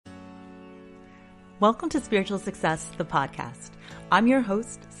Welcome to Spiritual Success, the podcast. I'm your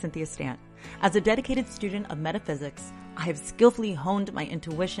host, Cynthia Stant. As a dedicated student of metaphysics, I have skillfully honed my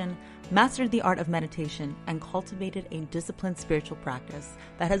intuition, mastered the art of meditation, and cultivated a disciplined spiritual practice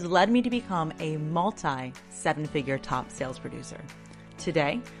that has led me to become a multi-seven-figure top sales producer.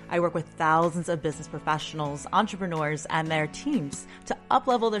 Today, I work with thousands of business professionals, entrepreneurs, and their teams to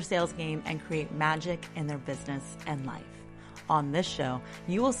up-level their sales game and create magic in their business and life. On this show,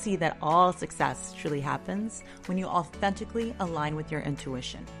 you will see that all success truly happens when you authentically align with your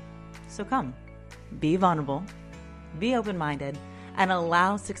intuition. So come, be vulnerable, be open-minded, and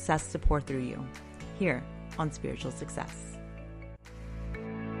allow success to pour through you here on Spiritual Success.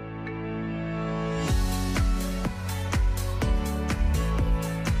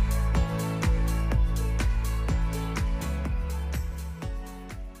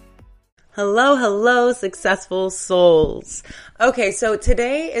 Hello, successful souls. Okay, so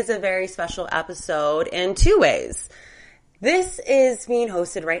today is a very special episode in two ways. This is being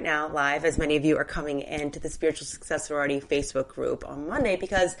hosted right now live, as many of you are coming into the Spiritual Success Sorority Facebook group on Monday,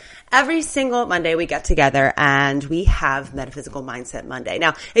 because every single Monday we get together and we have Metaphysical Mindset Monday.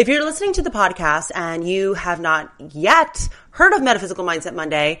 Now, if you're listening to the podcast and you have not yet heard of Metaphysical Mindset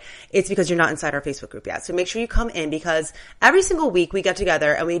Monday, it's because you're not inside our Facebook group yet. So make sure you come in, because every single week we get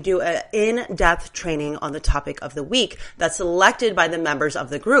together and we do an in-depth training on the topic of the week that's selected by the members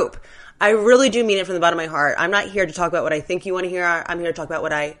of the group. I really do mean it from the bottom of my heart. I'm not here to talk about what I think you want to hear. I'm here to talk about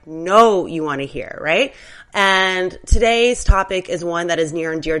what I know you want to hear, right? And today's topic is one that is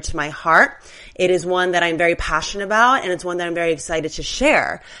near and dear to my heart. It is one that I'm very passionate about, and it's one that I'm very excited to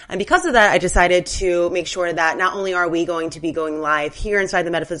share. And because of that, I decided to make sure that not only are we going to be going live here inside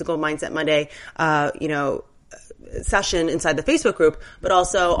the Metaphysical Mindset Monday, session inside the Facebook group, but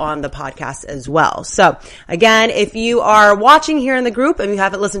also on the podcast as well. So again, if you are watching here in the group and you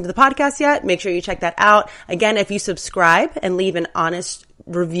haven't listened to the podcast yet, make sure you check that out. Again, if you subscribe and leave an honest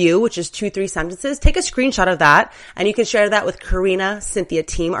review, which is 2-3 sentences, take a screenshot of that and you can share that with Karina Cynthia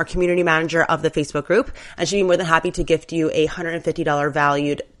Team, our community manager of the Facebook group, and she'd be more than happy to gift you a $150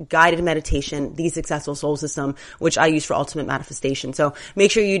 valued guided meditation, The Successful Soul System, which I use for ultimate manifestation. So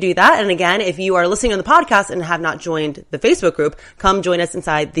make sure you do that. And again, if you are listening on the podcast and have not joined the Facebook group, come join us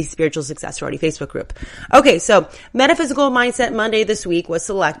inside the Spiritual Success Sorority Facebook group. Okay, so Metaphysical Mindset Monday this week was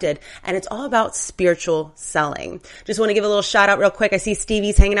selected, and it's all about spiritual selling. Just want to give a little shout out real quick. I see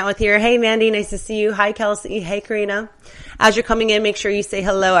Stevie's hanging out with here. Hey, Mandy, nice to see you. Hi, Kelsey. Hey, Karina. As you're coming in, make sure you say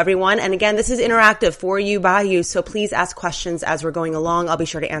hello, everyone. And again, this is interactive for you, by you. So please ask questions as we're going along. I'll be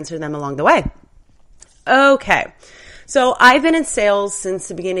sure to answer them along the way. Okay. So I've been in sales since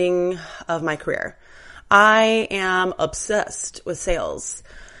the beginning of my career. I am obsessed with sales.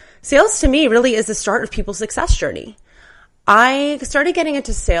 Sales to me really is the start of people's success journey. I started getting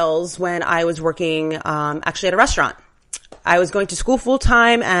into sales when I was working actually at a restaurant. I was going to school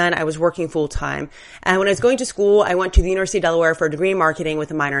full-time and I was working full-time. And when I was going to school, I went to the University of Delaware for a degree in marketing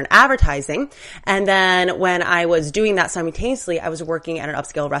with a minor in advertising. And then when I was doing that simultaneously, I was working at an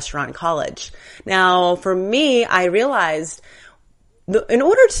upscale restaurant in college. Now, for me, I realized in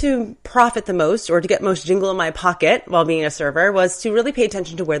order to profit the most or to get most jingle in my pocket while being a server was to really pay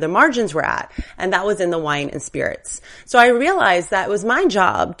attention to where the margins were at. And that was in the wine and spirits. So I realized that it was my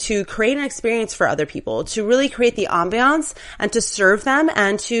job to create an experience for other people, to really create the ambiance and to serve them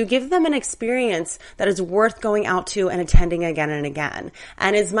and to give them an experience that is worth going out to and attending again and again.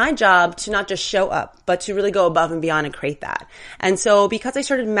 And it's my job to not just show up, but to really go above and beyond and create that. And so because I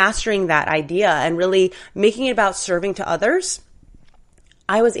started mastering that idea and really making it about serving to others,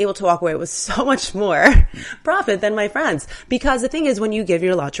 I was able to walk away with so much more profit than my friends. Because the thing is, when you give,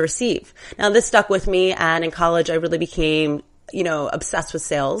 you're allowed to receive. Now, this stuck with me, and in college, I really became obsessed with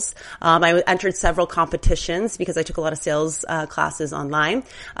sales. I entered several competitions because I took a lot of sales classes online.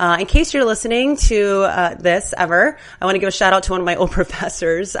 In case you're listening to this ever, I want to give a shout out to one of my old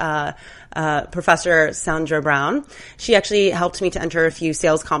professors, Professor Sandra Brown. She actually helped me to enter a few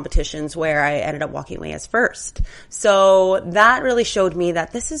sales competitions where I ended up walking away as first. So that really showed me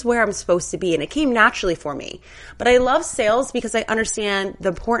that this is where I'm supposed to be, and it came naturally for me. But I love sales because I understand the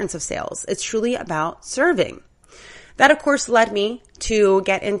importance of sales. It's truly about serving. That, of course, led me to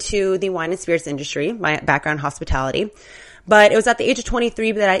get into the wine and spirits industry, my background, hospitality. But it was at the age of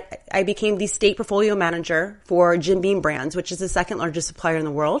 23 that I became the state portfolio manager for Jim Beam Brands, which is the second largest supplier in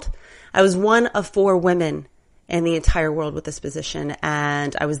the world. I was one of 4 women in the entire world with this position,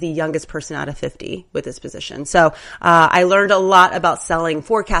 and I was the youngest person out of 50 with this position. So I learned a lot about selling,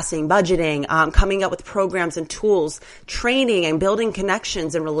 forecasting, budgeting, coming up with programs and tools, training and building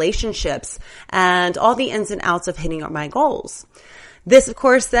connections and relationships, and all the ins and outs of hitting my goals. This, of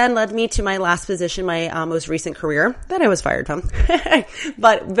course, then led me to my last position, my most recent career that I was fired from,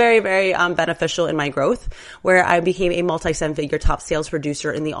 but very, very beneficial in my growth, where I became a multi-seven-figure top sales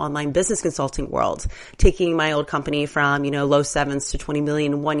producer in the online business consulting world, taking my old company from, low sevens to 20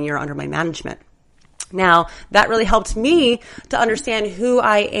 million in 1 year under my management. Now, that really helped me to understand who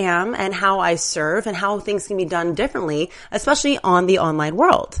I am and how I serve and how things can be done differently, especially on the online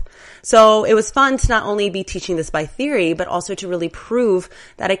world. So it was fun to not only be teaching this by theory, but also to really prove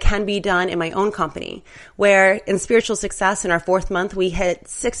that it can be done in my own company, where in Spiritual Success in our 4th month, we hit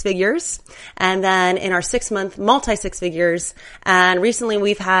 6 figures. And then in our 6th month, multi-6 figures. And recently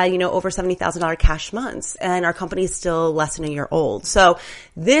we've had, over $70,000 cash months, and our company is still less than a year old. So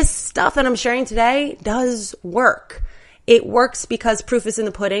this stuff that I'm sharing today does work. It works because proof is in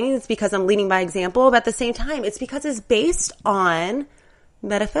the pudding. It's because I'm leading by example, but at the same time, it's because it's based on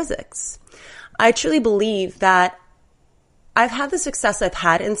metaphysics. I truly believe that I've had the success I've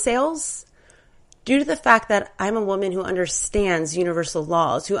had in sales due to the fact that I'm a woman who understands universal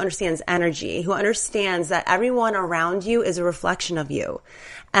laws, who understands energy, who understands that everyone around you is a reflection of you.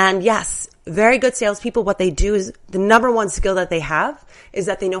 And yes, very good salespeople, what they do is the number one skill that they have is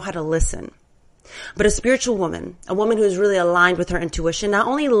that they know how to listen. But a spiritual woman, a woman who is really aligned with her intuition, not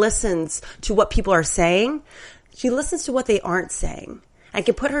only listens to what people are saying, she listens to what they aren't saying and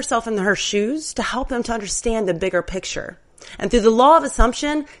can put herself in her shoes to help them to understand the bigger picture. And through the law of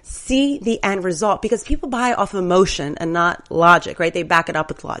assumption, see the end result, because people buy off emotion and not logic, right? They back it up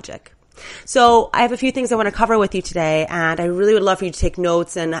with logic. So I have a few things I want to cover with you today, and I really would love for you to take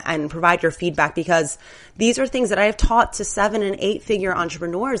notes and provide your feedback, because these are things that I have taught to 7- and 8-figure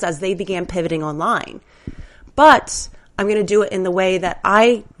entrepreneurs as they began pivoting online. But I'm going to do it in the way that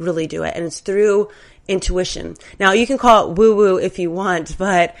I really do it, and it's through intuition. Now, you can call it woo-woo if you want,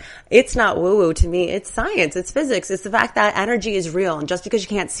 but it's not woo-woo to me. It's science. It's physics. It's the fact that energy is real. And just because you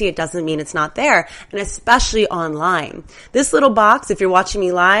can't see it doesn't mean it's not there. And especially online. This little box, if you're watching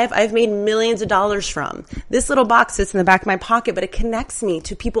me live, I've made millions of dollars from. This little box sits in the back of my pocket, but it connects me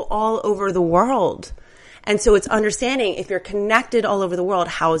to people all over the world. And so it's understanding if you're connected all over the world,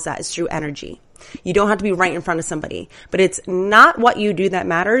 how is that? It's through energy. You don't have to be right in front of somebody, but it's not what you do that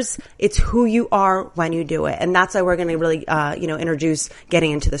matters. It's who you are when you do it. And that's why we're going to really, introduce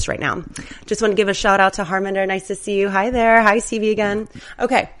getting into this right now. Just want to give a shout out to Harminder. Nice to see you. Hi there. Hi, Stevie again.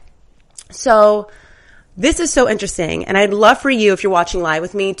 Okay. So this is so interesting, and I'd love for you, if you're watching live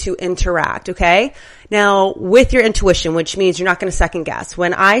with me, to interact, okay? Now, with your intuition, which means you're not going to second guess.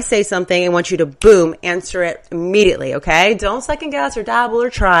 When I say something, I want you to, boom, answer it immediately, okay? Don't second guess or dabble or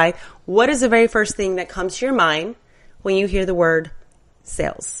try. What is the very first thing that comes to your mind when you hear the word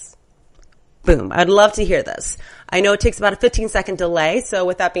sales? Boom. I'd love to hear this. I know it takes about a 15-second delay, so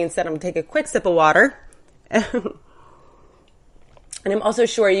with that being said, I'm going to take a quick sip of water. And I'm also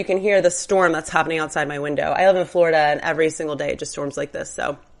sure you can hear the storm that's happening outside my window. I live in Florida, and every single day it just storms like this.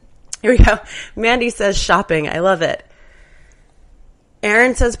 So here we go. Mandy says shopping. I love it.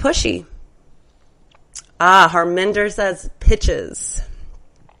 Aaron says pushy. Harminder says pitches.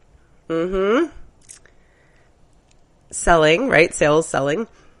 Selling, right? Sales, selling.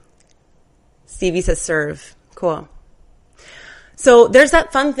 Stevie says serve. Cool. So there's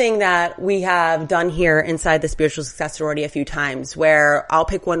that fun thing that we have done here inside the Spiritual Success Sorority a few times, where I'll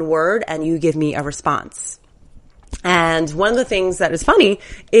pick one word and you give me a response. And one of the things that is funny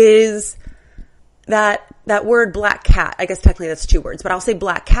is that word black cat. I guess technically that's 2 words, but I'll say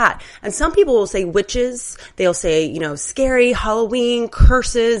black cat. And some people will say witches. They'll say, scary, Halloween,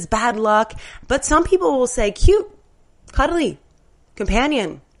 curses, bad luck. But some people will say cute, cuddly,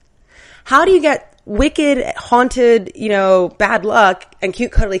 companion. How do you get wicked, haunted, bad luck, and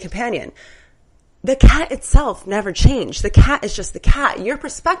cute, cuddly companion? The cat itself never changed. The cat is just the cat. Your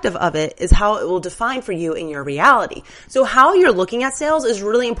perspective of it is how it will define for you in your reality. So how you're looking at sales is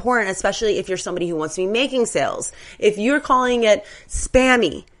really important, especially if you're somebody who wants to be making sales. If you're calling it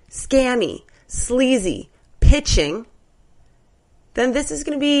spammy, scammy, sleazy, pitching, then this is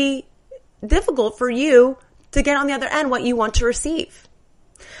going to be difficult for you to get on the other end what you want to receive.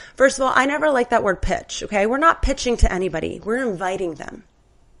 First of all, I never like that word pitch, okay? We're not pitching to anybody. We're inviting them.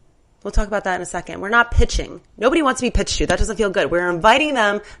 We'll talk about that in a second. We're not pitching. Nobody wants to be pitched to. That doesn't feel good. We're inviting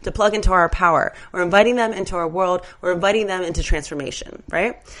them to plug into our power. We're inviting them into our world. We're inviting them into transformation,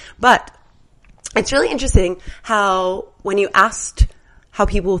 right? But it's really interesting how when you asked how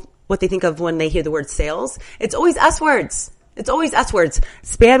people, what they think of when they hear the word sales, it's always S words. It's always S words.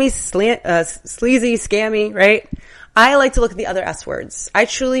 Spammy, sleazy, scammy, right? I like to look at the other S words. I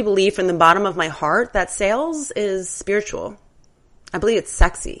truly believe from the bottom of my heart that sales is spiritual. I believe it's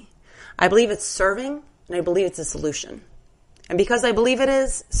sexy. I believe it's serving, and I believe it's a solution. And because I believe it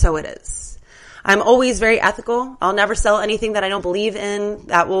is, so it is. I'm always very ethical. I'll never sell anything that I don't believe in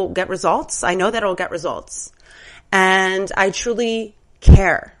that will get results. I know that it will get results. And I truly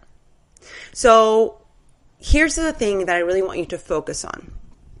care. So here's the thing that I really want you to focus on.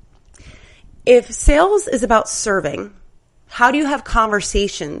 If sales is about serving, how do you have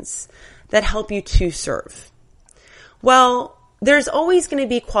conversations that help you to serve? Well, there's always going to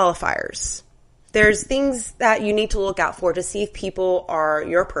be qualifiers. There's things that you need to look out for to see if people are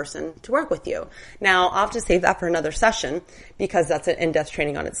your person to work with you. Now, I'll have to save that for another session because that's an in-depth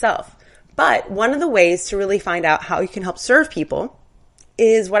training on itself. But one of the ways to really find out how you can help serve people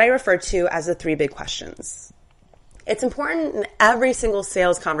is what I refer to as the 3 big questions. It's important in every single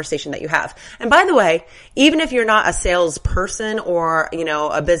sales conversation that you have. And by the way, even if you're not a salesperson or,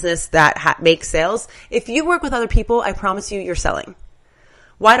 a business that makes sales, if you work with other people, I promise you, you're selling.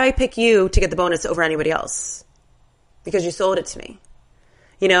 Why do I pick you to get the bonus over anybody else? Because you sold it to me.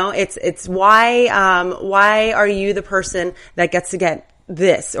 It's why are you the person that gets to get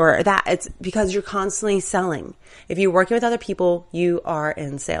this or that? It's because you're constantly selling. If you're working with other people, you are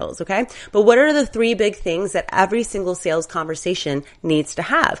in sales, okay? But what are the 3 big things that every single sales conversation needs to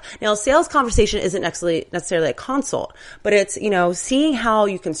have? Now, sales conversation isn't necessarily a consult, but it's, seeing how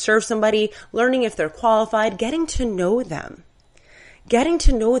you can serve somebody, learning if they're qualified, getting to know them. Getting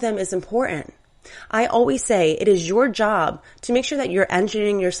to know them is important. I always say it is your job to make sure that you're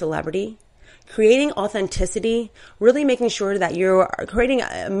engineering your celebrity, creating authenticity, really making sure that you're creating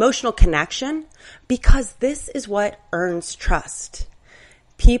an emotional connection, because this is what earns trust.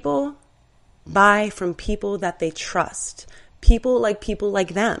 People buy from people that they trust. People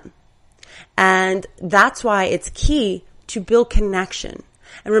like them. And that's why it's key to build connection.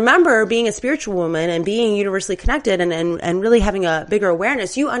 And remember, being a spiritual woman and being universally connected and really having a bigger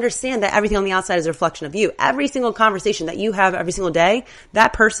awareness, you understand that everything on the outside is a reflection of you. Every single conversation that you have every single day,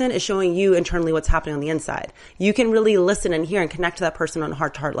 that person is showing you internally what's happening on the inside. You can really listen and hear and connect to that person on a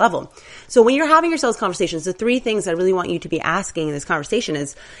heart-to-heart level. So when you're having your sales conversations, the 3 things I really want you to be asking in this conversation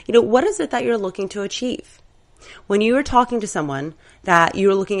is, what is it that you're looking to achieve? When you are talking to someone that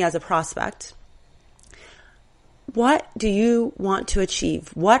you're looking as a prospect, what do you want to achieve?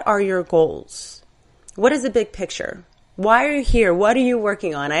 What are your goals? What is the big picture? Why are you here? What are you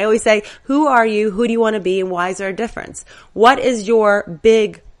working on? I always say, who are you? Who do you want to be? And why is there a difference? What is your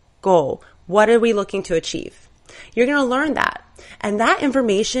big goal? What are we looking to achieve? You're going to learn that. And that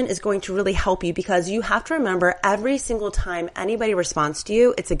information is going to really help you because you have to remember every single time anybody responds to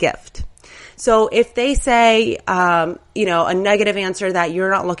you, it's a gift. So if they say, a negative answer that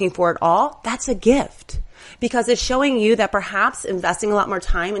you're not looking for at all, that's a gift. Because it's showing you that perhaps investing a lot more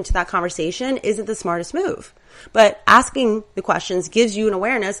time into that conversation isn't the smartest move. But asking the questions gives you an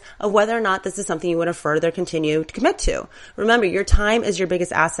awareness of whether or not this is something you want to further continue to commit to. Remember, your time is your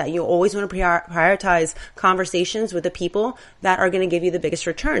biggest asset. You always want to prioritize conversations with the people that are going to give you the biggest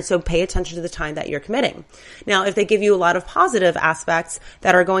return. So pay attention to the time that you're committing. Now, if they give you a lot of positive aspects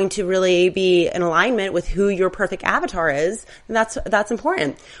that are going to really be in alignment with who your perfect avatar is, then that's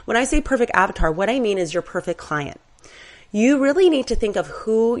important. When I say perfect avatar, what I mean is your perfect client. You really need to think of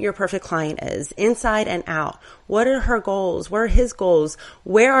who your perfect client is, inside and out. What are her goals? What are his goals?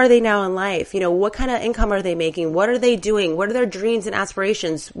 Where are they now in life? What kind of income are they making? What are they doing? What are their dreams and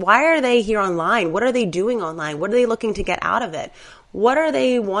aspirations? Why are they here online? What are they doing online? What are they looking to get out of it? What are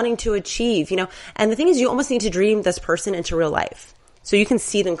they wanting to achieve? And the thing is, you almost need to dream this person into real life, so you can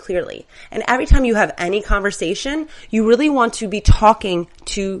see them clearly. And every time you have any conversation, you really want to be talking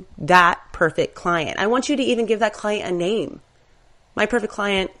to that perfect client. I want you to even give that client a name. My perfect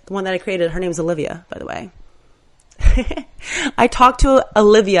client, the one that I created, her name is Olivia, by the way. I talk to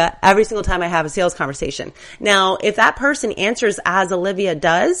Olivia every single time I have a sales conversation. Now, if that person answers as Olivia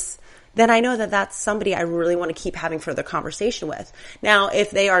does, then I know that that's somebody I really want to keep having further conversation with. Now, if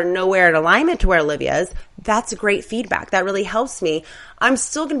they are nowhere in alignment to where Olivia is, that's great feedback. That really helps me. I'm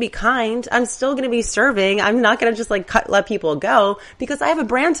still going to be kind. I'm still going to be serving. I'm not going to just let people go because I have a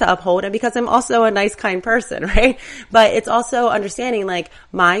brand to uphold and because I'm also a nice, kind person, right? But it's also understanding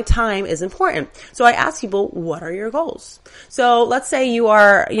my time is important. So I ask people, what are your goals? So let's say you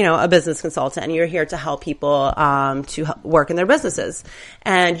are, a business consultant and you're here to help people to work in their businesses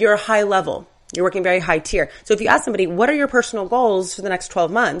and you're high level. You're working very high tier. So if you ask somebody, what are your personal goals for the next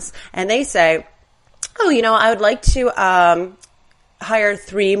 12 months? And they say, I would like to hire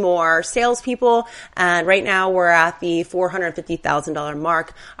 3 more salespeople, and right now we're at the $450,000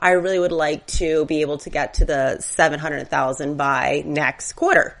 mark. I really would like to be able to get to the $700,000 by next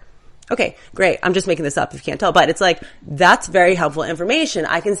quarter. Okay, great. I'm just making this up if you can't tell, but it's like, that's very helpful information.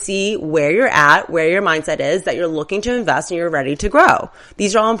 I can see where you're at, where your mindset is, that you're looking to invest and you're ready to grow.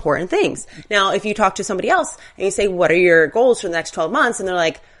 These are all important things. Now, if you talk to somebody else and you say, what are your goals for the next 12 months? And they're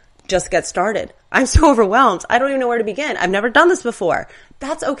like, just get started. I'm so overwhelmed. I don't even know where to begin. I've never done this before.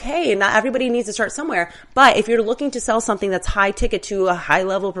 That's okay. Not everybody needs to start somewhere. But if you're looking to sell something that's high ticket to a high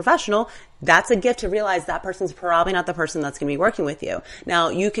level professional, that's a gift to realize that person's probably not the person that's going to be working with you. Now,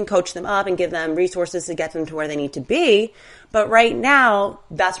 you can coach them up and give them resources to get them to where they need to be. But right now,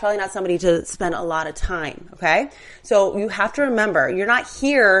 that's probably not somebody to spend a lot of time. Okay. So you have to remember, you're not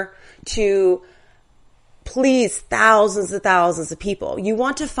here to please thousands of people. You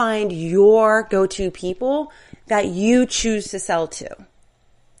want to find your go-to people that you choose to sell to.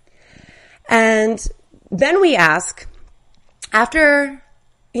 And then we ask, after,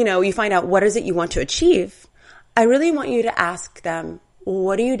 you find out what is it you want to achieve, I really want you to ask them,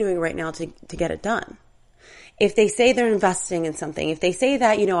 what are you doing right now to get it done? If they say they're investing in something, if they say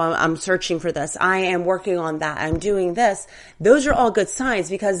that, I'm searching for this, I am working on that, I'm doing this, those are all good signs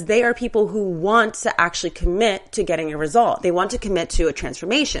because they are people who want to actually commit to getting a result. They want to commit to a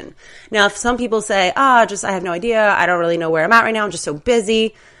transformation. Now, if some people say, I have no idea, I don't really know where I'm at right now, I'm just so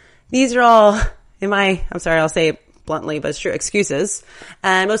busy. These are all, I'm sorry, I'll say it bluntly, but it's true, excuses.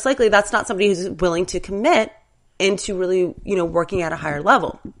 And most likely that's not somebody who's willing to commit into really, working at a higher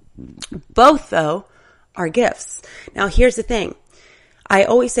level. Both, though, are gifts. Now, here's the thing. I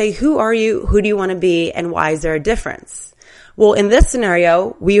always say, who are you? Who do you want to be? And why is there a difference? Well, in this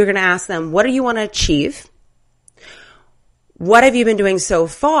scenario, we are going to ask them, what do you want to achieve? What have you been doing so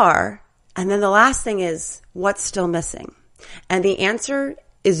far? And then the last thing is, what's still missing? And the answer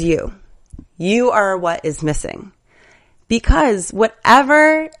is you. You are what is missing. Because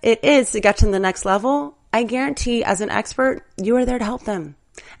whatever it is to get to the next level, I guarantee as an expert, you are there to help them.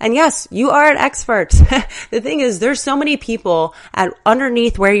 And yes, you are an expert. The thing is, there's so many people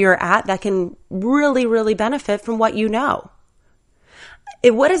underneath where you're at that can really, really benefit from what you know.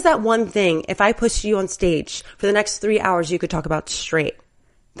 What is that one thing, if I pushed you on stage for the next 3 hours, you could talk about straight?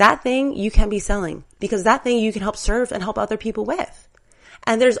 That thing you can be selling because that thing you can help serve and help other people with.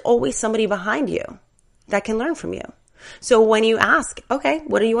 And there's always somebody behind you that can learn from you. So when you ask, okay,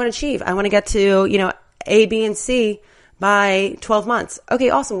 what do you want to achieve? I want to get to, A, B, and C by 12 months. Okay,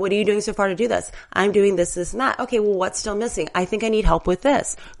 awesome. What are you doing so far to do this? I'm doing this, this, and that. Okay, well, what's still missing? I think I need help with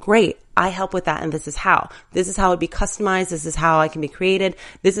this. Great. I help with that. And this is how. This is how it would be customized. This is how I can be created.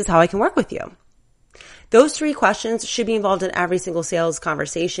 This is how I can work with you. Those 3 questions should be involved in every single sales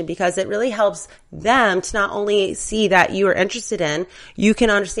conversation because it really helps them to not only see that you are interested in, you can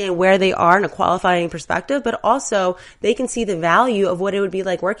understand where they are in a qualifying perspective, but also they can see the value of what it would be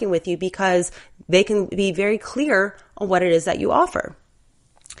like working with you because they can be very clear on what it is that you offer.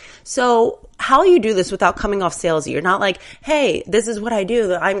 So how you do this without coming off salesy? You're not like, hey, this is what I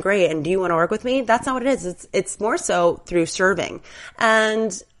do. I'm great. And do you want to work with me? That's not what it is. It's more so through serving.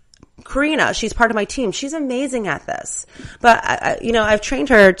 And Karina, she's part of my team. She's amazing at this. But, I've trained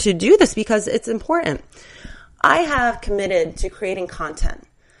her to do this because it's important. I have committed to creating content.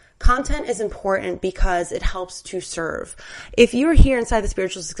 Content is important because it helps to serve. If you're here inside the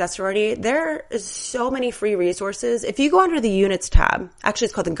Spiritual Success Sorority, there is so many free resources. If you go under the Units tab, actually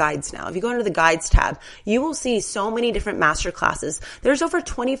it's called the Guides now. If you go under the Guides tab, you will see so many different master classes. There's over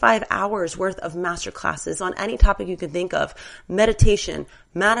 25 hours worth of master classes on any topic you can think of. Meditation,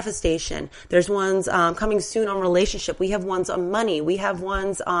 manifestation. There's ones coming soon on relationship. We have ones on money. We have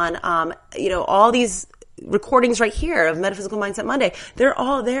ones on, all these recordings right here of Metaphysical Mindset Monday. They're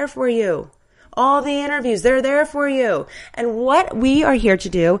all there for you. All the interviews, they're there for you. And what we are here to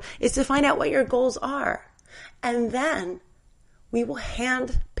do is to find out what your goals are. And then we will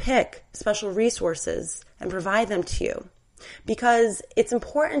hand pick special resources and provide them to you. Because it's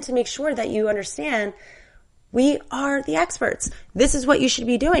important to make sure that you understand we are the experts. This is what you should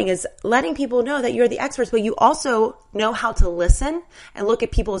be doing, is letting people know that you're the experts, but you also know how to listen and look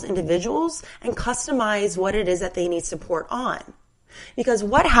at people as individuals and customize what it is that they need support on. Because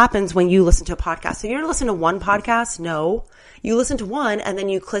what happens when you listen to a podcast? So you're listening to one podcast? No. You listen to one and then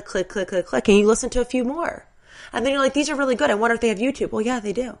you click, and you listen to a few more. And then you're like, these are really good. I wonder if they have YouTube. Well, yeah,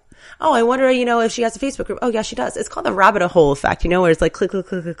 they do. Oh, I wonder, if she has a Facebook group. Oh, yeah, she does. It's called the rabbit hole effect, where it's like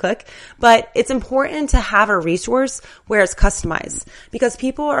click. But it's important to have a resource where it's customized because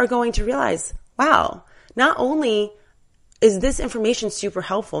people are going to realize, wow, not only is this information super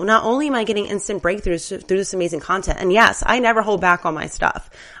helpful, not only am I getting instant breakthroughs through this amazing content. And yes, I never hold back on my stuff.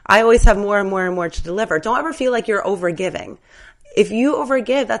 I always have more and more and more to deliver. Don't ever feel like you're over giving. If you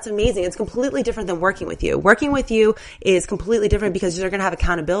overgive, that's amazing. It's completely different than working with you. Working with you is completely different because they're going to have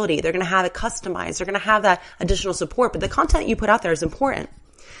accountability. They're going to have it customized. They're going to have that additional support. But the content you put out there is important.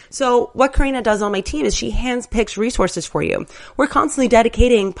 So what Karina does on my team is she handpicks resources for you. We're constantly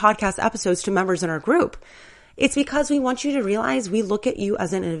dedicating podcast episodes to members in our group. It's because we want you to realize we look at you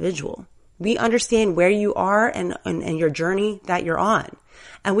as an individual. We understand where you are and your journey that you're on.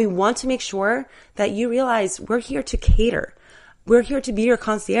 And we want to make sure that you realize we're here to cater. We're here to be your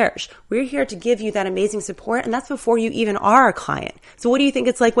concierge. We're here to give you that amazing support. And that's before you even are a client. So what do you think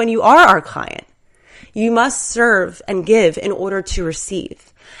it's like when you are our client? You must serve and give in order to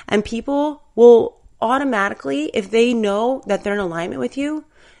receive. And people will automatically, if they know that they're in alignment with you,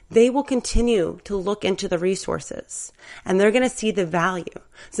 they will continue to look into the resources and they're going to see the value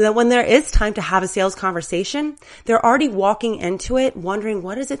so that when there is time to have a sales conversation, they're already walking into it wondering,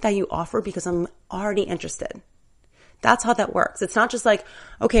 what is it that you offer? Because I'm already interested. That's how that works. It's not just like,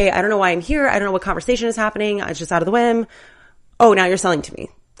 okay, I don't know why I'm here. I don't know what conversation is happening. It's just out of the whim. Oh, now you're selling to me.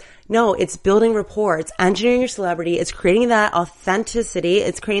 No, it's building rapport. It's engineering your celebrity. It's creating that authenticity.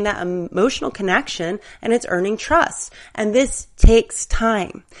 It's creating that emotional connection and it's earning trust. And this takes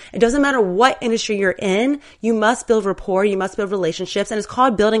time. It doesn't matter what industry you're in. You must build rapport. You must build relationships. And it's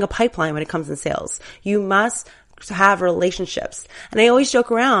called building a pipeline when it comes in sales. You must have relationships. And I always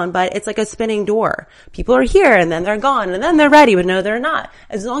joke around, but it's like a spinning door. People are here and then they're gone and then they're ready, but no, they're not.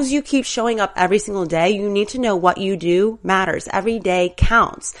 As long as you keep showing up every single day, you need to know what you do matters. Every day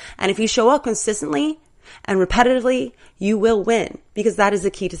counts. And if you show up consistently and repetitively, you will win because that is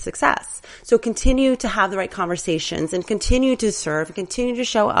the key to success. So continue to have the right conversations and continue to serve and continue to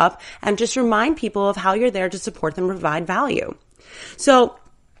show up and just remind people of how you're there to support them, provide value. So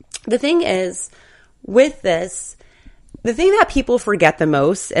the thing is, with this, the thing that people forget the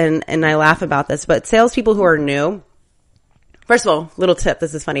most, and I laugh about this, but salespeople who are new, first of all, little tip,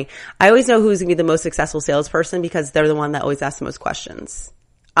 this is funny. I always know who's going to be the most successful salesperson because they're the one that always asks the most questions.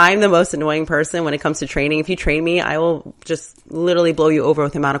 I'm the most annoying person when it comes to training. If you train me, I will just literally blow you over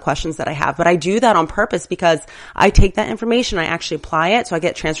with the amount of questions that I have. But I do that on purpose because I take that information, I actually apply it, so I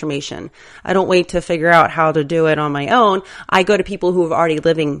get transformation. I don't wait to figure out how to do it on my own. I go to people who are already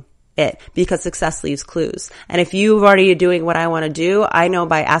living it because success leaves clues. And if you've already doing what I want to do, I know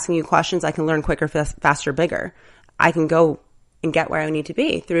by asking you questions, I can learn quicker, faster, bigger. I can go and get where I need to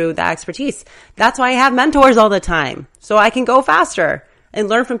be through that expertise. That's why I have mentors all the time. So I can go faster and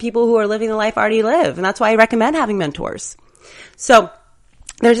learn from people who are living the life I already live. And that's why I recommend having mentors. So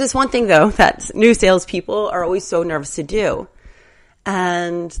there's this one thing though that new salespeople are always so nervous to do.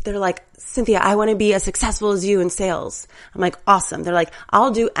 And they're like, Cynthia, I want to be as successful as you in sales. I'm like, awesome. They're like,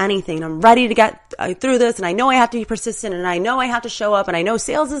 I'll do anything. I'm ready to get through this. And I know I have to be persistent and I know I have to show up and I know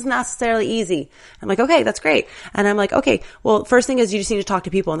sales isn't necessarily easy. I'm like, okay, that's great. And I'm like, okay, well, first thing is you just need to talk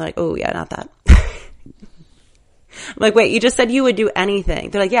to people. And they're like, oh yeah, not that. I'm like, wait, you just said you would do anything.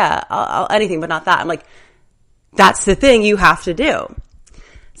 They're like, yeah, I'll anything, but not that. I'm like, that's the thing you have to do.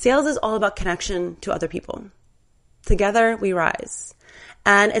 Sales is all about connection to other people. Together we rise.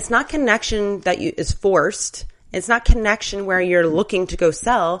 And it's not connection that is forced. It's not connection where you're looking to go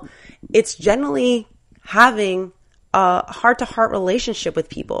sell. It's generally having a heart-to-heart relationship with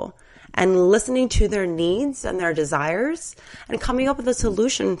people and listening to their needs and their desires and coming up with a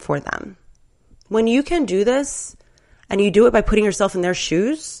solution for them. When you can do this and you do it by putting yourself in their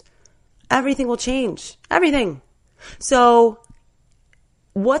shoes, everything will change. Everything. So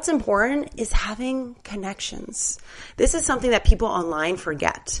what's important is having connections. This is something that people online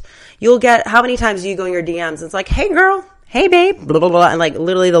forget. You'll get, how many times do you go in your DMs? It's like, hey girl, hey babe, blah, blah, blah. And like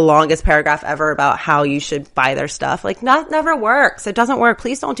literally the longest paragraph ever about how you should buy their stuff. Like that never works. It doesn't work.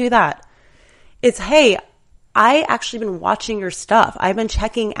 Please don't do that. It's, hey, I actually been watching your stuff. I've been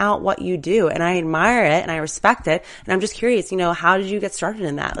checking out what you do and I admire it and I respect it. And I'm just curious, how did you get started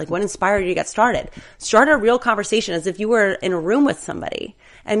in that? Like what inspired you to get started? Start a real conversation as if you were in a room with somebody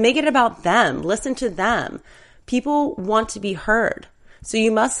and make it about them. Listen to them. People want to be heard. So you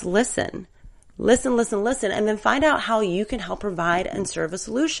must listen, and then find out how you can help provide and serve a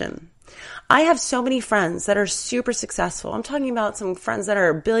solution. I have so many friends that are super successful. I'm talking about some friends that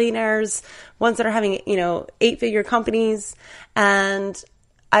are billionaires, ones that are having, 8-figure companies. And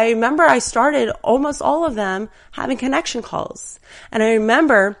I remember I started almost all of them having connection calls. And I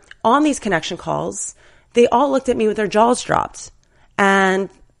remember on these connection calls, they all looked at me with their jaws dropped. And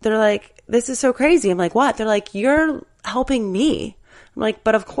they're like, this is so crazy. I'm like, what? They're like, you're helping me. I'm like,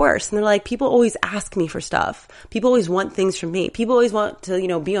 but of course. And they're like, people always ask me for stuff. People always want things from me. People always want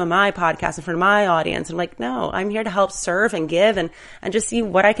to, be on my podcast in front of my audience. And I'm like, no, I'm here to help serve and give and just see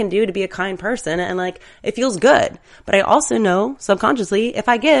what I can do to be a kind person. And like, it feels good. But I also know subconsciously, if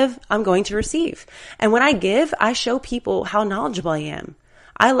I give, I'm going to receive. And when I give, I show people how knowledgeable I am.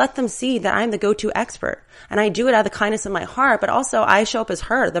 I let them see that I'm the go-to expert, and I do it out of the kindness of my heart, but also I show up as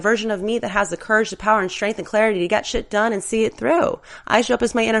her, the version of me that has the courage, the power, and strength and clarity to get shit done and see it through. I show up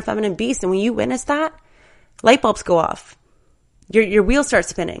as my inner feminine beast, and when you witness that, light bulbs go off. Your wheels start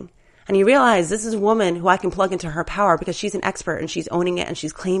spinning, and you realize this is a woman who I can plug into her power because she's an expert and she's owning it and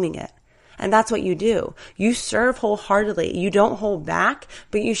she's claiming it. And that's what you do. You serve wholeheartedly. You don't hold back,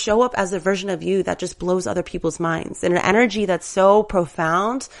 but you show up as a version of you that just blows other people's minds. And an energy that's so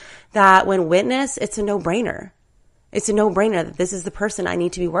profound that when witnessed, it's a no-brainer. It's a no-brainer that this is the person I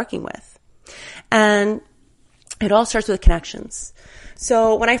need to be working with. And it all starts with connections.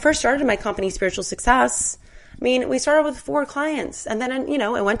 So when I first started my company, Spiritual Success, we started with 4 clients, and then,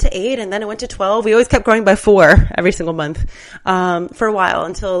 it went to 8, and then it went to 12. We always kept growing by 4 every single month, for a while,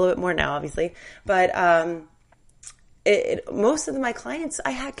 until a little bit more now, obviously. But, most of my clients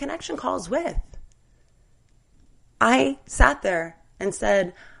I had connection calls with. I sat there and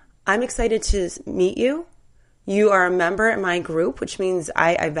said, I'm excited to meet you. You are a member in my group, which means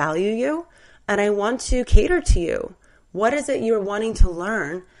I value you, and I want to cater to you. What is it you're wanting to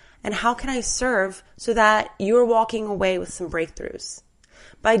learn? And how can I serve so that you're walking away with some breakthroughs?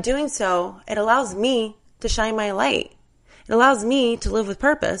 By doing so, it allows me to shine my light. It allows me to live with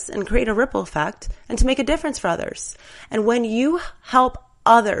purpose and create a ripple effect and to make a difference for others. And when you help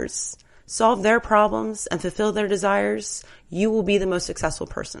others solve their problems and fulfill their desires, you will be the most successful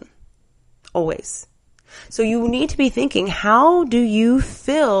person. Always. So you need to be thinking, how do you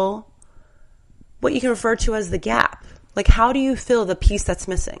fill what you can refer to as the gap? Like, how do you fill the piece that's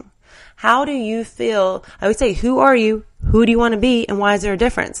missing? How do you feel? I would say, who are you? Who do you want to be? And why is there a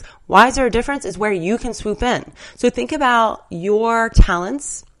difference? Why is there a difference is where you can swoop in. So think about your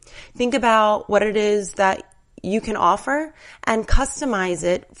talents. Think about what it is that you can offer and customize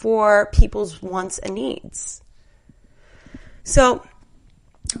it for people's wants and needs. So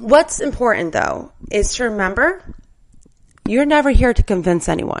what's important, though, is to remember you're never here to convince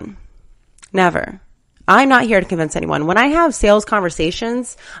anyone. Never. I'm not here to convince anyone. When I have sales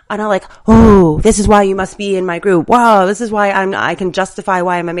conversations, I'm not like, oh, this is why you must be in my group. Wow, this is why I can justify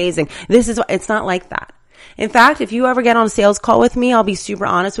why I'm amazing. It's not like that. In fact, if you ever get on a sales call with me, I'll be super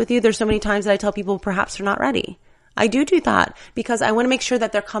honest with you. There's so many times that I tell people perhaps they're not ready. I do that because I want to make sure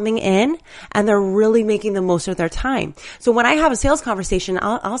that they're coming in and they're really making the most of their time. So when I have a sales conversation,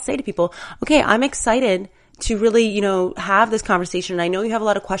 I'll say to people, okay, I'm excited to really, have this conversation. I know you have a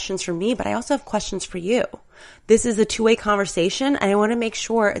lot of questions for me, but I also have questions for you. This is a two-way conversation, and I want to make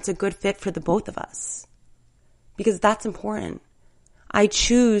sure it's a good fit for the both of us because that's important. I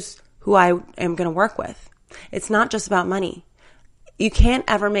choose who I am going to work with. It's not just about money. You can't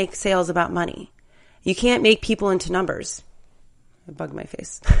ever make sales about money. You can't make people into numbers. I bugged my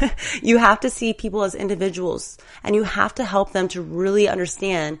face. You have to see people as individuals, and you have to help them to really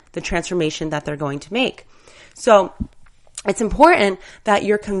understand the transformation that they're going to make. So it's important that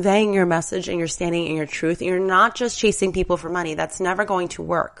you're conveying your message and you're standing in your truth and you're not just chasing people for money. That's never going to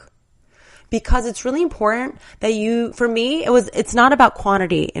work because it's really important that for me, it's not about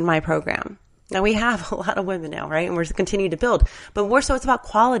quantity in my program. Now we have a lot of women now, right? And we're continuing to build, but more so it's about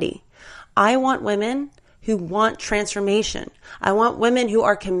quality. I want women who want transformation. I want women who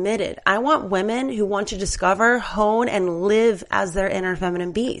are committed. I want women who want to discover, hone, and live as their inner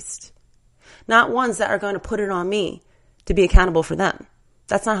feminine beast. Not ones that are going to put it on me to be accountable for them.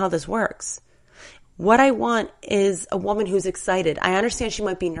 That's not how this works. What I want is a woman who's excited. I understand she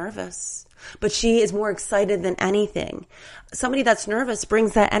might be nervous, but she is more excited than anything. Somebody that's nervous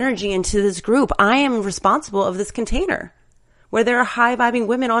brings that energy into this group. I am responsible of this container where there are high-vibing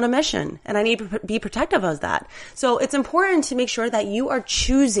women on a mission, and I need to be protective of that. So it's important to make sure that you are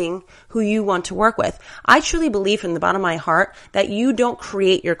choosing who you want to work with. I truly believe from the bottom of my heart that you don't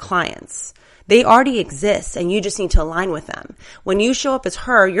create your clients. They already exist, and you just need to align with them. When you show up as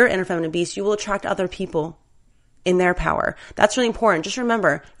her, your inner feminine beast, you will attract other people in their power. That's really important. Just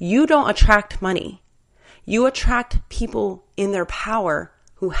remember, you don't attract money. You attract people in their power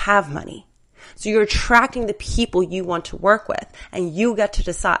who have money. So you're attracting the people you want to work with, and you get to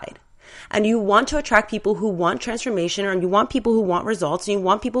decide. And you want to attract people who want transformation, or you want people who want results, and you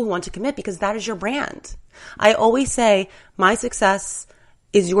want people who want to commit because that is your brand. I always say, my success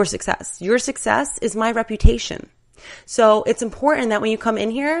is your success. Your success is my reputation. So it's important that when you come in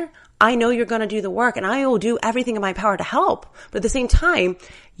here, I know you're going to do the work and I will do everything in my power to help. But at the same time,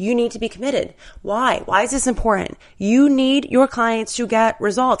 you need to be committed. Why? Why is this important? You need your clients to get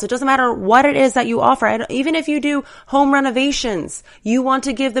results. It doesn't matter what it is that you offer. Even if you do home renovations, you want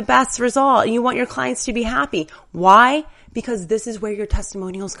to give the best result. You want your clients to be happy. Why? Because this is where your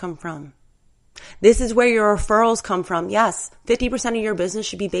testimonials come from. This is where your referrals come from. Yes, 50% of your business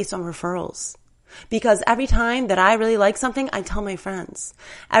should be based on referrals. Because every time that I really like something, I tell my friends.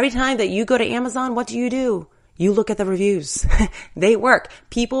 Every time that you go to Amazon, what do? You look at the reviews. They work.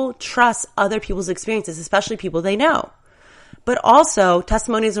 People trust other people's experiences, especially people they know. But also,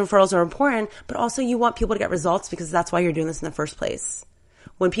 testimonials and referrals are important, but also you want people to get results because that's why you're doing this in the first place.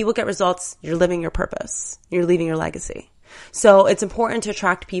 When people get results, you're living your purpose. You're leaving your legacy. So it's important to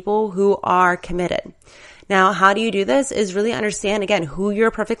attract people who are committed. Now, how do you do this is really understand, again, who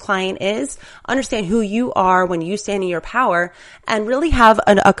your perfect client is, understand who you are when you stand in your power, and really have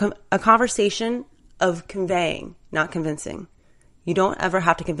a conversation of conveying, not convincing. You don't ever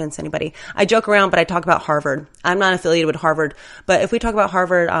have to convince anybody. I joke around, but I talk about Harvard. I'm not affiliated with Harvard, but if we talk about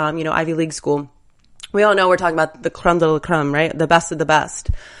Harvard, Ivy League school, we all know we're talking about the creme de la creme, right? The best of the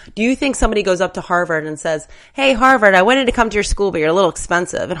best. Do you think somebody goes up to Harvard and says, "Hey, Harvard, I wanted to come to your school, but you're a little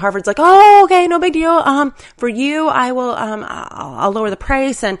expensive." And Harvard's like, "Oh, okay, no big deal. For you, I will, I'll lower the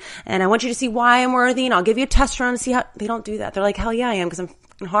price and I want you to see why I'm worthy and I'll give you a test run to see how." They don't do that. They're like, "Hell yeah, I am because I'm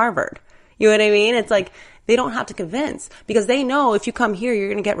in Harvard." You know what I mean? It's like, they don't have to convince because they know if you come here, you're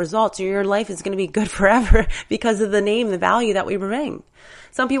going to get results or your life is going to be good forever because of the name, the value that we bring.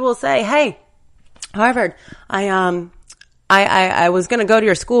 Some people will say, "Hey, Harvard, I was going to go to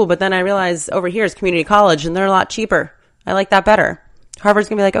your school, but then I realized over here is community college and they're a lot cheaper. I like that better." Harvard's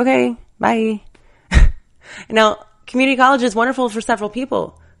going to be like, "Okay, bye." Now, community college is wonderful for several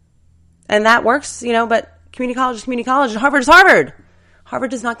people and that works, but community college is community college and Harvard is Harvard.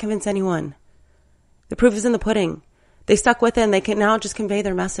 Harvard does not convince anyone. The proof is in the pudding. They stuck with it and they can now just convey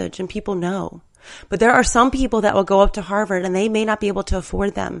their message and people know. But there are some people that will go up to Harvard and they may not be able to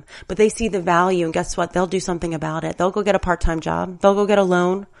afford them, but they see the value and guess what? They'll do something about it. They'll go get a part-time job. They'll go get a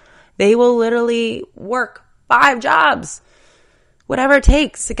loan. They will literally work 5 jobs, whatever it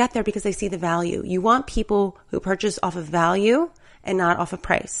takes to get there because they see the value. You want people who purchase off of value and not off of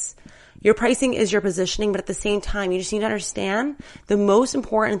price. Your pricing is your positioning, but at the same time, you just need to understand the most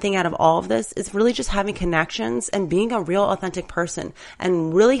important thing out of all of this is really just having connections and being a real authentic person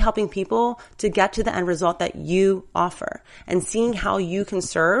and really helping people to get to the end result that you offer and seeing how you can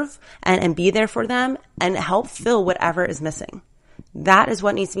serve and be there for them and help fill whatever is missing. That is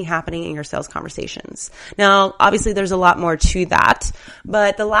what needs to be happening in your sales conversations. Now, obviously there's a lot more to that,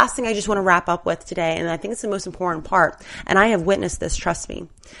 but the last thing I just want to wrap up with today, and I think it's the most important part, and I have witnessed this, trust me.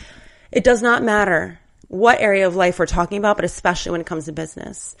 It does not matter what area of life we're talking about, but especially when it comes to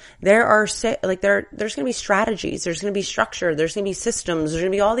business. There's going to be strategies, there's going to be structure, there's going to be systems, there's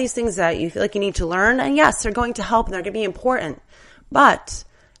going to be all these things that you feel like you need to learn. And yes, they're going to help and they're going to be important, but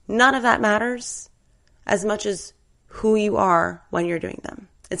none of that matters as much as who you are when you're doing them.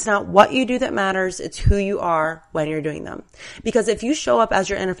 It's not what you do that matters. It's who you are when you're doing them. Because if you show up as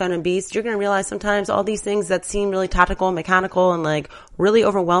your inner feminine beast, you're going to realize sometimes all these things that seem really tactical and mechanical and like really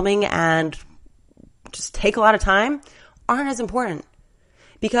overwhelming and just take a lot of time aren't as important.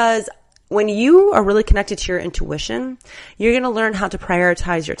 Because when you are really connected to your intuition, you're going to learn how to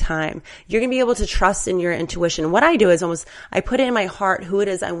prioritize your time. You're going to be able to trust in your intuition. What I do is I put it in my heart who it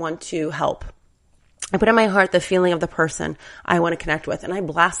is I want to help. I put in my heart the feeling of the person I want to connect with, and I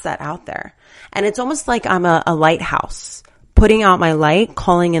blast that out there. And it's almost like I'm a lighthouse, putting out my light,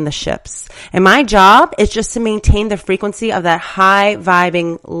 calling in the ships. And my job is just to maintain the frequency of that high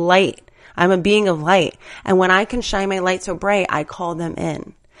vibing light. I'm a being of light. And when I can shine my light so bright, I call them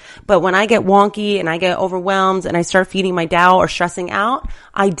in. But when I get wonky and I get overwhelmed and I start feeding my doubt or stressing out,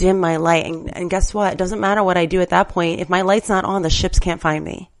 I dim my light. And guess what? It doesn't matter what I do at that point. If my light's not on, the ships can't find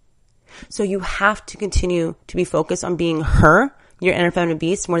me. So you have to continue to be focused on being her, your inner feminine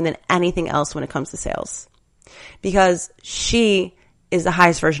beast, more than anything else when it comes to sales. Because she is the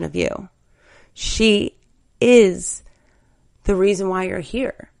highest version of you. She is the reason why you're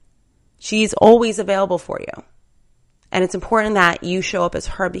here. She's always available for you. And it's important that you show up as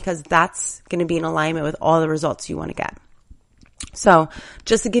her because that's going to be in alignment with all the results you want to get. So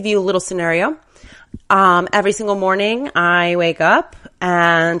just to give you a little scenario, every single morning I wake up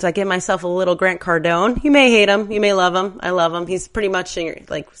and I give myself a little Grant Cardone. You may hate him. You may love him. I love him. He's pretty much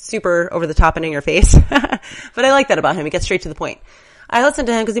super over the top and in your face. But I like that about him. He gets straight to the point. I listen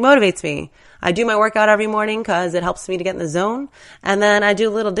to him because he motivates me. I do my workout every morning because it helps me to get in the zone. And then I do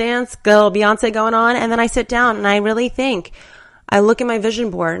a little dance, little Beyonce going on. And then I sit down and I really think, I look at my vision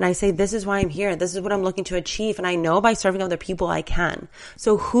board and I say, this is why I'm here. This is what I'm looking to achieve. And I know by serving other people, I can.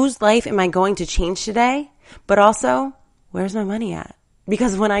 So whose life am I going to change today? But also, where's my money at?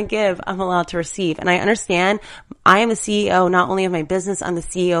 Because when I give, I'm allowed to receive. And I understand I am the CEO, not only of my business, I'm the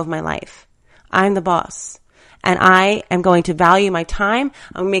CEO of my life. I'm the boss. And I am going to value my time.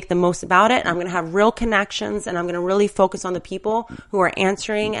 I'm going to make the most about it. And I'm going to have real connections. And I'm going to really focus on the people who are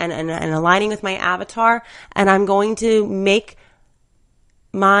answering and aligning with my avatar. And I'm going to make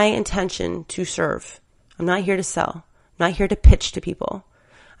my intention to serve. I'm not here to sell. I'm not here to pitch to people.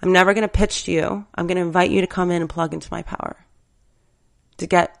 I'm never going to pitch to you. I'm going to invite you to come in and plug into my power to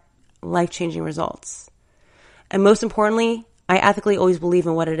get life-changing results. And most importantly, I ethically always believe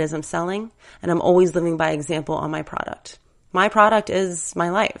in what it is I'm selling, and I'm always living by example on my product. My product is my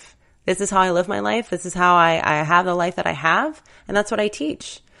life. This is how I live my life. This is how I have the life that I have, and that's what I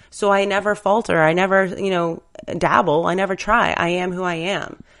teach. So I never falter. I never, dabble. I never try. I am who I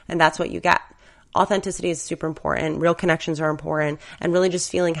am, and that's what you get. Authenticity is super important. Real connections are important, and really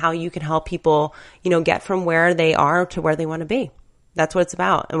just feeling how you can help people, get from where they are to where they want to be. That's what it's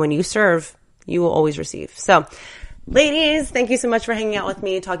about. And when you serve, you will always receive. So, ladies, thank you so much for hanging out with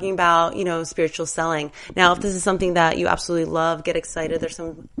me, talking about, spiritual selling. Now, if this is something that you absolutely love, get excited. There's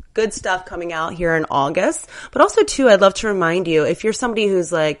some good stuff coming out here in August. But also, too, I'd love to remind you, if you're somebody who's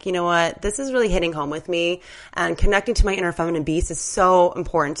like, you know what, this is really hitting home with me, and connecting to my inner feminine beast is so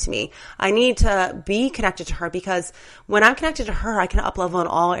important to me. I need to be connected to her, because when I'm connected to her, I can up-level in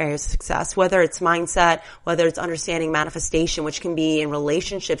all areas of success, whether it's mindset, whether it's understanding manifestation, which can be in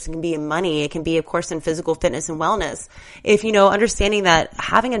relationships, it can be in money, it can be, of course, in physical fitness and wellness. If, understanding that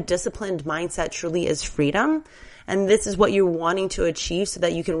having a disciplined mindset truly is freedom, and this is what you're wanting to achieve so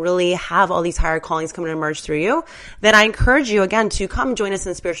that you can really have all these higher callings come and emerge through you, then I encourage you, again, to come join us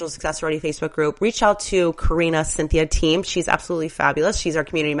in the Spiritual Success Sorority Facebook group. Reach out to Karina Cynthia Team. She's absolutely fabulous. She's our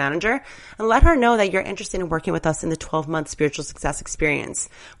community manager. And let her know that you're interested in working with us in the 12-month Spiritual Success Experience,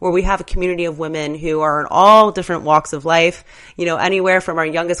 where we have a community of women who are in all different walks of life, anywhere from our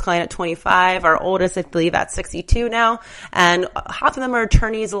youngest client at 25, our oldest, I believe, at 62 now. And half of them are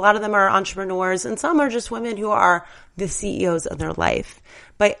attorneys, a lot of them are entrepreneurs, and some are just women who are the CEOs of their life.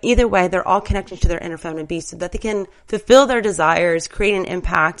 But either way, they're all connected to their inner feminine beast so that they can fulfill their desires, create an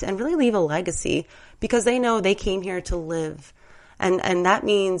impact, and really leave a legacy, because they know they came here to live. And that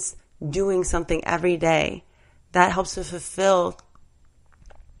means doing something every day that helps to fulfill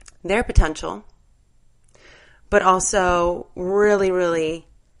their potential, but also really, really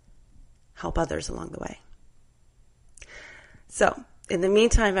help others along the way. So, in the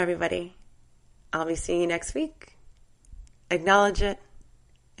meantime, everybody, I'll be seeing you next week. Acknowledge it,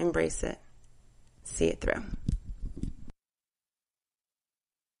 embrace it, see it through.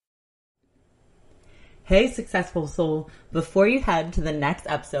 Hey, successful soul. Before you head to the next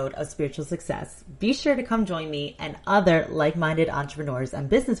episode of Spiritual Success, be sure to come join me and other like-minded entrepreneurs and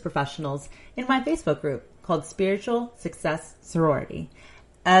business professionals in my Facebook group called Spiritual Success Sorority.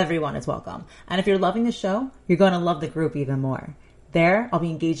 Everyone is welcome. And if you're loving the show, you're going to love the group even more. There, I'll be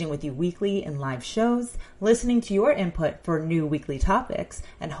engaging with you weekly in live shows, listening to your input for new weekly topics,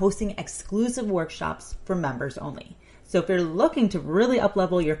 and hosting exclusive workshops for members only. So if you're looking to really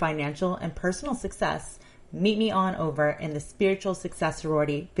up-level your financial and personal success, meet me on over in the Spiritual Success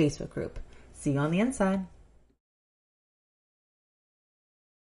Sorority Facebook group. See you on the inside.